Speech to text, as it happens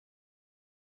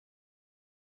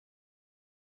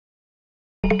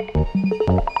Hey,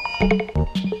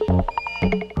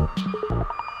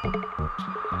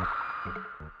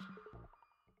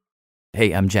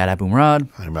 I'm Jad Abumrad.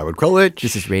 I'm Robert Krulwich.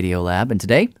 This is RadioLab, and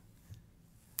today, do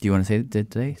you want to say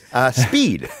today?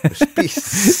 Speed.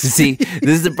 See,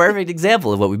 this is a perfect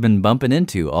example of what we've been bumping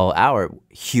into all hour.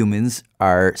 Humans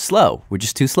are slow. We're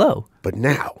just too slow. But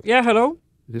now. Yeah, hello.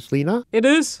 Is this Lene? It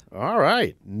is. All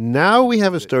right. Now we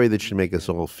have a story that should make us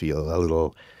all feel a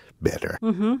little better.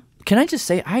 Mm-hmm. Can I just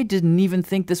say, I didn't even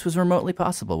think this was remotely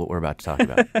possible, what we're about to talk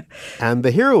about. And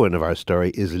the heroine of our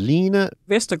story is Lene.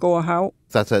 Vestergaard Hav.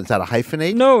 Is that a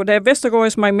hyphenate? No, Vestergaard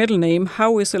is my middle name.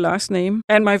 Hav is the last name.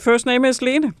 And my first name is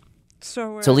Lene.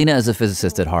 So Lene is a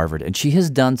physicist at Harvard, and she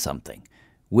has done something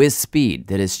with speed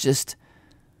that is just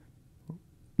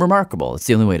remarkable. It's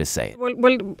the only way to say it.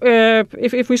 Well,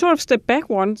 if we sort of step back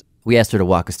once. We asked her to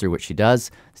walk us through what she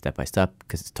does, step by step,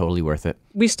 because it's totally worth it.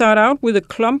 We start out with a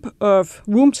clump of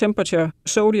room temperature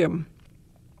sodium.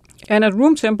 And at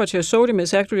room temperature, sodium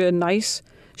is actually a nice,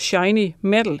 shiny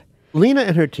metal. Lene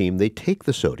and her team, they take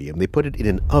the sodium, they put it in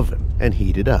an oven and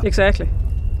heat it up. Exactly.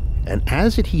 And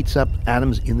as it heats up,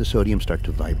 atoms in the sodium start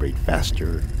to vibrate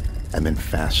faster and then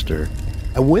faster.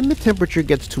 And when the temperature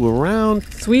gets to around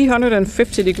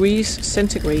 350 degrees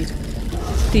centigrade,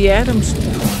 the atoms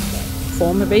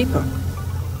form a vapor.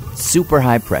 Super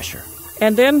high pressure.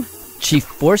 And then she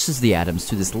forces the atoms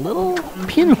to this little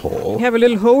pinhole. We have a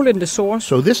little hole in the source.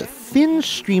 So this thin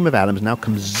stream of atoms now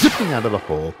comes zipping out of the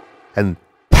hole, and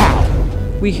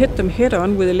pow! We hit them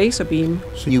head-on with a laser beam.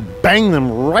 So you bang them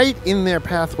right in their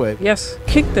pathway. Yes,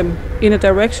 kick them in a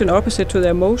direction opposite to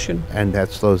their motion. And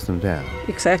that slows them down.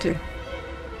 Exactly.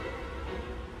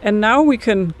 And now we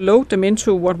can load them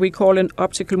into what we call an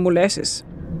optical molasses.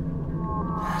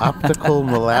 Optical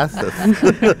molasses.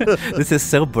 This is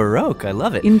so Baroque. I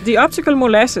love it. In the optical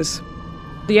molasses,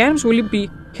 the atoms will be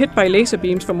hit by laser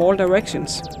beams from all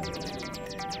directions.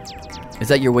 Is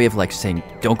that your way of like saying,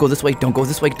 don't go this way, don't go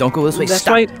this way, don't go this way, That's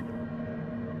stop? right.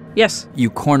 Yes.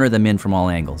 You corner them in from all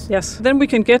angles. Yes. Then we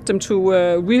can get them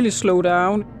to really slow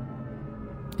down.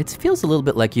 It feels a little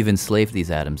bit like you've enslaved these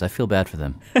atoms. I feel bad for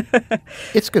them.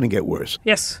 It's going to get worse.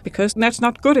 Yes, because that's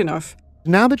not good enough.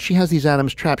 Now that she has these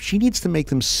atoms trapped, she needs to make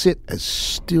them sit as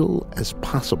still as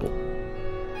possible.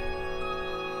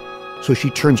 So she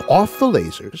turns off the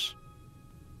lasers.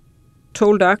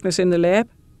 Total darkness in the lab.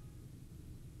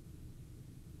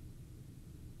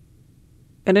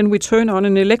 And then we turn on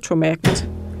an electromagnet.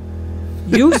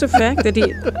 Use the fact that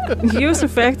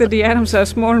the atoms are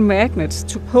small magnets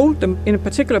to hold them in a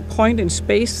particular point in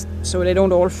space so they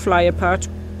don't all fly apart.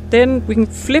 Then we can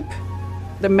flip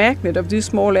the magnet of these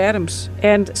small atoms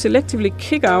and selectively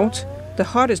kick out the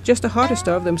hottest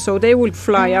of them, so they will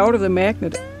fly out of the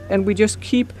magnet, and we just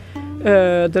keep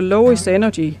the lowest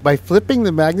energy. By flipping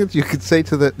the magnets, you could say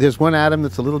there's one atom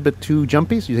that's a little bit too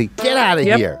jumpy, so you say, get out of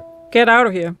here. Get out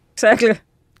of here. Exactly.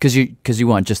 Because you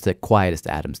want just the quietest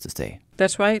atoms to stay.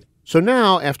 That's right. So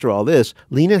now, after all this,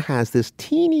 Lene has this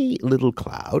teeny little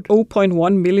cloud.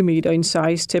 0.1 millimeter in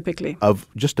size, typically. Of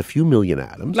just a few million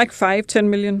atoms. Like 5-10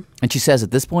 million. And she says at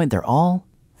this point, they're all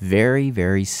very,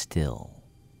 very still.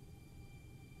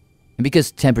 And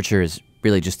because temperature is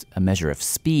really just a measure of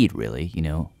speed, really, you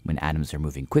know, when atoms are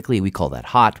moving quickly, we call that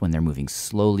hot. When they're moving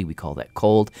slowly, we call that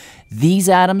cold. These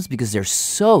atoms, because they're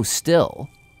so still,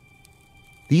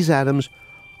 these atoms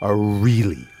are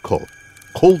really cold.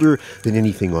 Colder than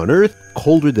anything on Earth,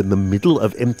 colder than the middle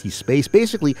of empty space.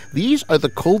 Basically, these are the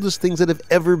coldest things that have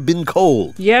ever been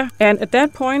cold. Yeah, and at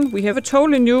that point, we have a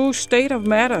totally new state of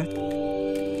matter.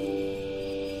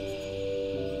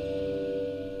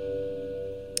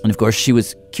 And of course, she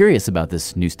was curious about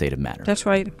this new state of matter. That's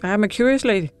right. I'm a curious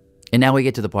lady. And now we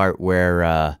get to the part where,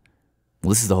 well,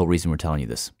 this is the whole reason we're telling you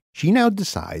this. She now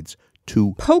decides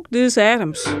to poke these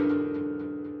atoms.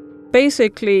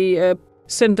 Basically,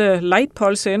 send a light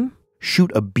pulse in.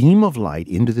 Shoot a beam of light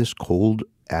into this cold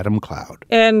atom cloud.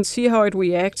 And see how it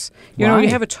reacts. You know, you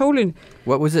have a totally...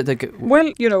 What was it?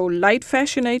 Well, you know, light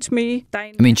fascinates me.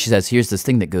 I mean, she says, here's this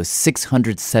thing that goes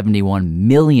 671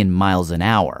 million miles an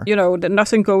hour. You know, that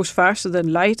nothing goes faster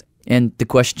than light. And the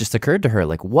question just occurred to her,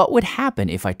 like, what would happen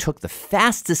if I took the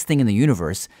fastest thing in the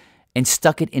universe and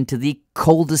stuck it into the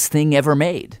coldest thing ever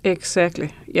made?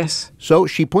 Exactly, yes. So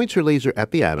she points her laser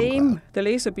at the atom cloud. The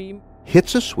laser beam.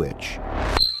 Hits a switch.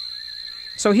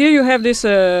 So here you have this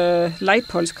light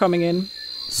pulse coming in.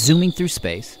 Zooming through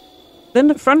space. Then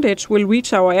the front edge will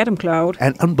reach our atom cloud.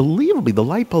 And unbelievably, the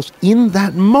light pulse in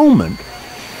that moment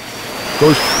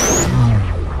goes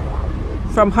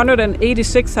from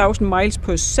 186,000 miles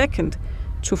per second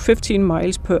to 15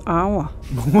 miles per hour.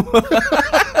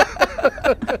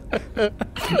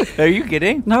 Are you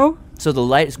kidding? No, So the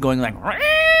light is going like...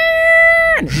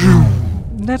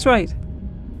 that's right.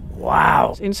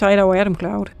 Wow. It's inside our atom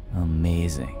cloud.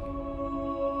 Amazing.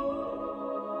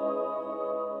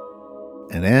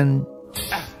 And then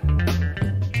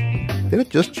it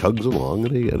just chugs along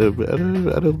at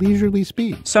a leisurely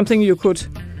speed. Something you could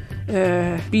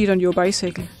beat on your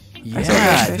bicycle. I think that's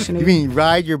You fascinating. mean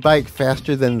ride your bike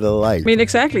faster than the light? I mean,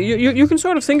 exactly. You can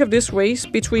sort of think of this race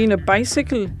between a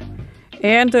bicycle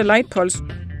and a light pulse.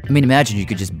 I mean, imagine you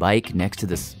could just bike next to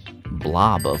this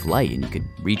blob of light and you could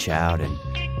reach out and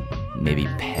maybe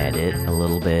pet it a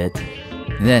little bit.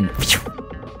 And then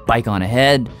bike on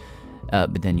ahead,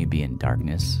 but then you'd be in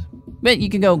darkness. But you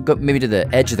can go maybe to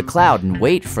the edge of the cloud and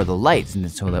wait for the lights, and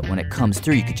so that when it comes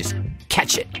through, you could just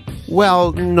catch it.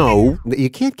 Well, no, you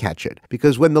can't catch it.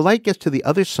 Because when the light gets to the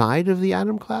other side of the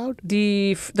atom cloud,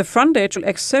 The front edge will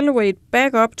accelerate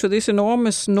back up to this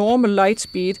enormous normal light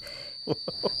speed,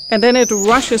 and then it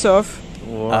rushes off,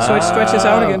 so it stretches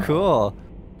out again. Cool.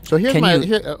 so here's Can my...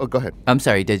 you- go ahead. I'm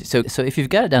sorry. So if you've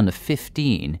got it down to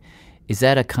 15, is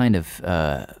that a kind of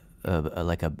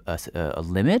like a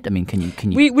limit? I mean, can you?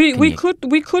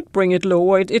 We could bring it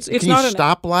lower. It's Can not you an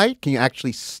stop light? Can you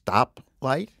actually stop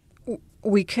light?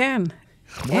 We can.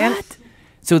 What?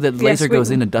 So the laser we-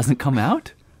 goes in and doesn't come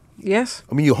out? Yes,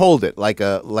 I mean, you hold it like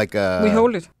a... we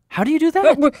hold it. How do you do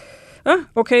that?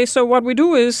 Okay, so what we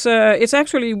do is it's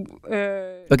actually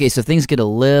Okay, so things get a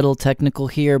little technical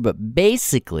here, but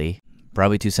basically,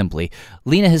 probably too simply,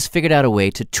 Lene has figured out a way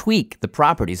to tweak the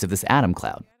properties of this atom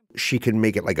cloud. She can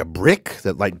make it like a brick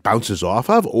that light bounces off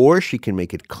of, or she can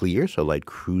make it clear so light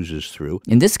cruises through.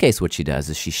 In this case, what she does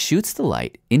is she shoots the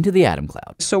light into the atom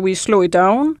cloud, so we slow it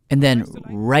down. and then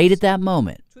right at that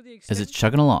moment, as it's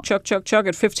chugging along, Chug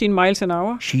at 15 miles an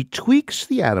hour. She tweaks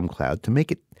the atom cloud to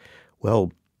make it,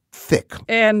 well, thick.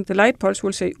 And the light pulse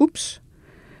will say, oops,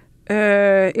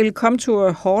 it'll come to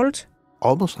a halt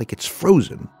Almost like it's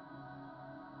frozen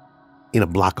in a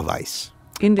block of ice.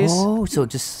 in this. oh, so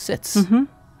it just sits.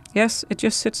 Yes, it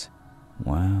just sits.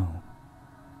 Wow.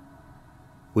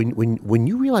 When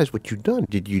you realize what you've done,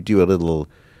 did you do a little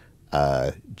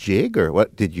jig, or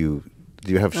what? Do you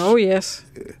have... Oh, yes.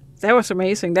 That was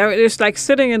amazing. It was like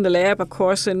sitting in the lab, of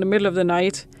course, in the middle of the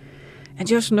night, and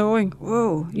just knowing,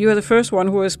 whoa, you are the first one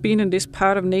who has been in this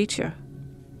part of nature.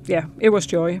 Yeah, it was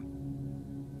joy.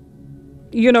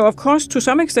 You know, of course, to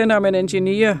some extent, I'm an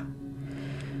engineer,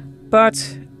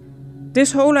 but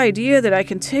this whole idea that I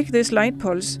can take this light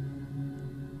pulse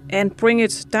and bring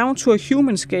it down to a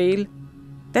human scale,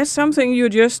 that's something you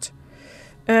just,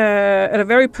 at a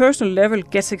very personal level,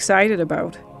 gets excited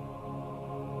about.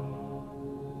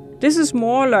 This is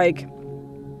more like,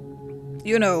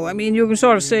 you know, I mean, you can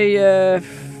sort of say,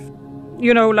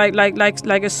 you know, like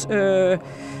a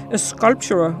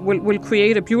sculptor will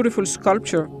create a beautiful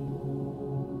sculpture.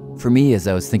 For me, as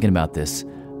I was thinking about this,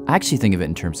 I actually think of it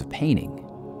in terms of painting.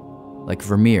 Like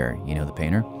Vermeer, you know, the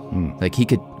painter? Like he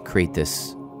could create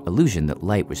this illusion that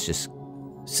light was just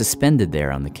suspended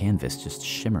there on the canvas, just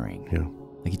shimmering. Yeah.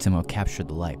 Like he'd somehow captured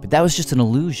the light. But that was just an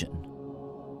illusion.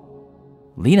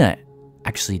 Lene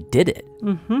actually did it.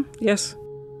 Yes.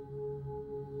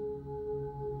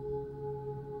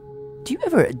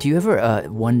 Do you ever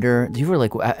wonder,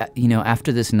 like, you know,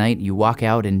 after this night, you walk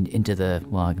out and into the,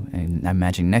 well, I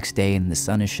imagine next day and the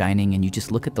sun is shining and you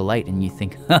just look at the light and you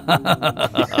think,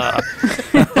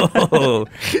 oh,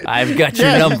 I've got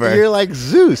your number. You're like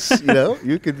Zeus, you know?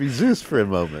 You could be Zeus for a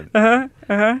moment.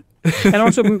 And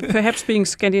also perhaps being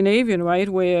Scandinavian, right,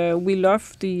 where we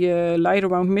love the light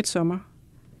around midsummer.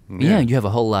 Yeah, you have a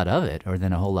whole lot of it, or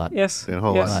then a whole lot Yes. And a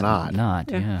whole yes. lot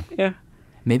not. yeah. Yeah.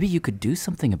 Maybe you could do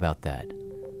something about that.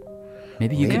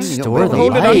 Maybe you could Maybe, you know, store the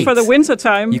Hold light. it up for the winter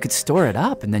time. You could store it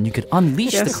up, and then you could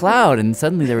unleash the Yes. cloud, and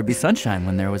suddenly there would be sunshine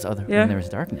when there was when there was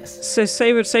darkness. So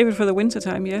save it for the winter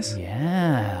time. Yes.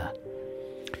 Yeah.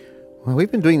 Well, we've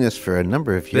been doing this for a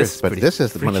number of years, is but pretty this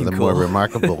is one of the freaking more cool.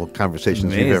 remarkable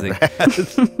conversations we've Amazing. ever had.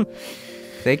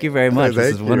 Thank you very much. This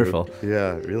Thank is you. wonderful.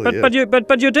 Yeah, it really is.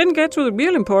 But you didn't get to the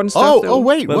real important stuff. though.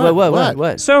 Wait,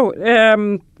 What? So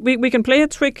we can play a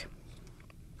trick.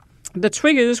 The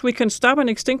trick is we can stop and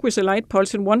extinguish a light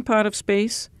pulse in one part of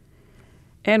space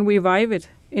and revive it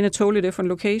in a totally different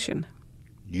location.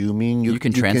 You mean you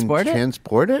can transport it?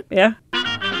 Transport it? Yeah.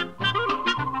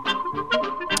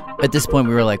 At this point,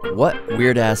 we were like, what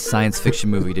weird-ass science fiction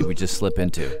movie did we just slip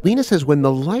into? Lena says when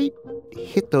the light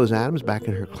hit those atoms back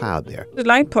in her cloud there, The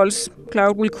light pulse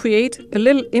cloud will create a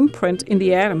little imprint in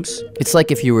the atoms. It's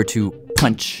like if you were to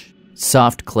punch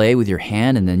soft clay with your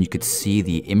hand, and then you could see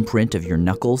the imprint of your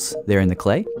knuckles there in the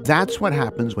clay? That's what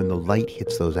happens when the light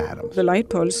hits those atoms. The light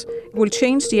pulse will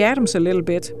change the atoms a little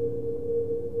bit.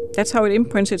 That's how it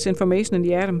imprints its information in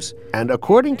the atoms. And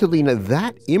according to Lene,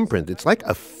 that imprint, it's like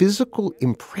a physical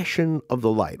impression of the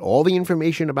light. All the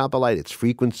information about the light, its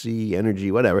frequency,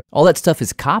 energy, whatever. All that stuff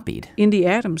is copied. In the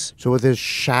atoms. So there's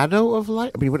shadow of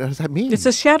light? I mean, what does that mean? It's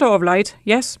a shadow of light,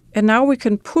 yes. And now we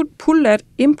can pull that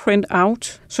imprint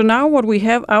out. So now what we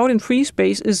have out in free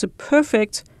space is a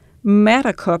perfect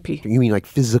matter copy. You mean like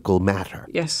physical matter?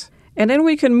 Yes. And then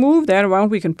we can move that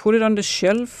around. We can put it on the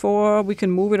shelf, or we can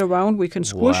move it around. We can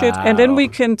squish it, and then we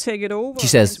can take it over. She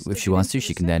says if she wants to,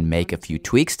 she can then make a few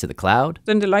tweaks to the cloud.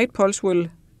 Then the light pulse will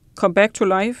come back to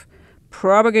life,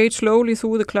 propagate slowly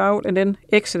through the cloud, and then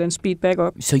exit and speed back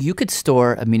up. So you could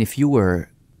store, I mean, if you were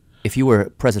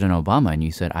President Obama and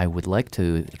you said, I would like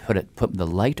to put the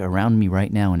light around me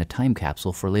right now in a time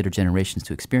capsule for later generations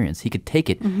to experience, he could take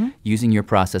it using your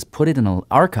process, put it in an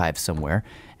archive somewhere,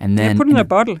 and then put it in a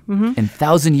bottle. And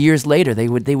 1,000 years later, they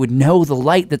would know the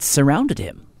light that surrounded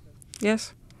him.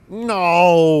 Yes.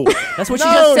 No. That's what she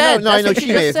just said. No, I know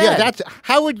she is. Yeah,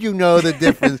 how would you know the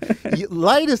difference?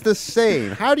 Light is the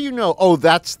same. How do you know? Oh,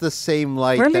 that's the same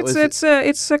light. Well,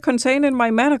 it's contained in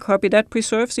my matter copy that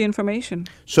preserves the information.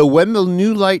 So when the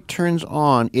new light turns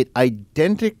on, it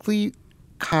identically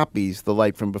copies the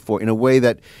light from before in a way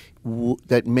that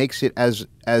makes it as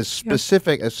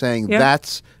specific as saying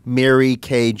that's Mary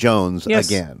Kay Jones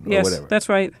again, or whatever. Yes, that's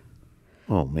right.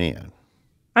 Oh man.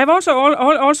 I've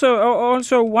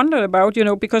also wondered about,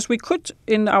 because we could,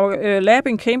 in our lab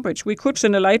in Cambridge, we could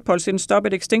send a light pulse in, stop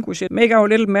it, extinguish it, make our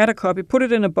little matter copy, put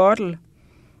it in a bottle.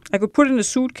 I could put it in a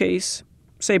suitcase,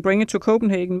 say bring it to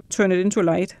Copenhagen, turn it into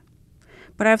light.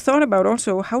 But I've thought about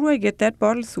also, how do I get that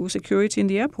bottle through security in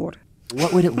the airport?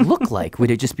 What would it look like?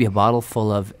 Would it just be a bottle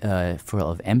full of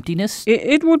emptiness?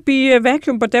 It would be a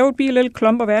vacuum, but there would be a little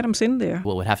clump of atoms in there.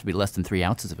 Well, it would have to be less than 3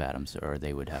 ounces of atoms, or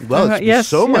they would have... Well,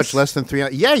 it's much less than 3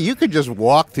 ounces. Yeah, you could just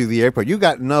walk through the airport. You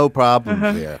got no problem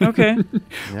there. Okay.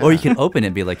 Yeah. Or you can open it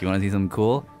and be like, you want to see something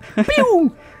cool?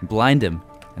 Pew! Blind him.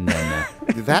 And then...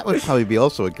 That would probably be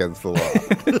also against the law.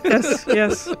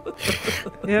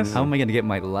 Yes. How am I going to get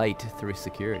my light through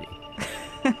security?